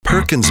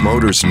Perkins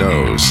Motors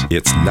knows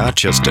it's not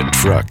just a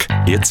truck,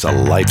 it's a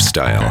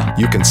lifestyle.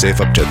 You can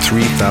save up to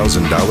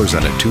 $3,000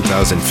 on a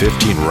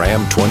 2015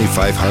 Ram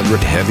 2500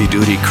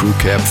 heavy-duty crew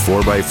cab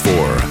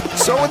 4x4.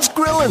 So it's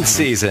grilling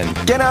season.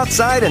 Get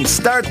outside and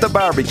start the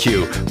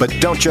barbecue. But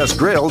don't just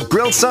grill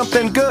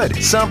something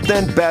good.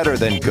 Something better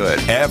than good.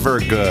 Ever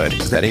good.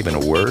 Is that even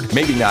a word?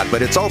 Maybe not,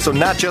 but it's also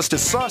not just a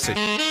sausage.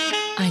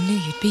 I knew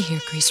you'd be here,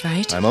 Grease,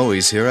 right? I'm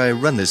always here. I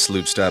run this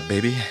loop stop,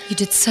 baby. You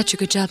did such a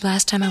good job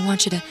last time. I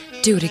want you to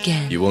do it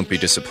again. You won't be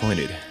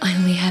disappointed. I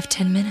only have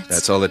 10 minutes.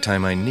 That's all the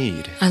time I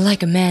need. I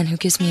like a man who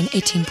gives me an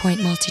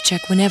 18-point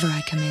multi-check whenever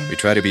I come in. We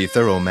try to be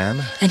thorough,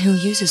 ma'am. And who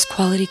uses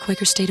quality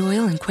Quaker State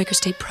oil and Quaker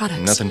State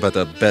products. Nothing but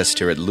the best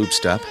here at Loop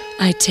Stop.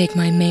 I take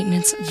my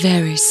maintenance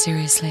very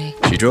seriously.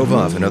 She drove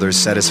off, another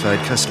satisfied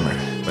customer,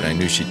 but I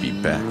knew she'd be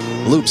back.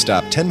 Loop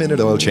Stop 10-minute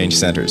oil change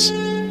centers.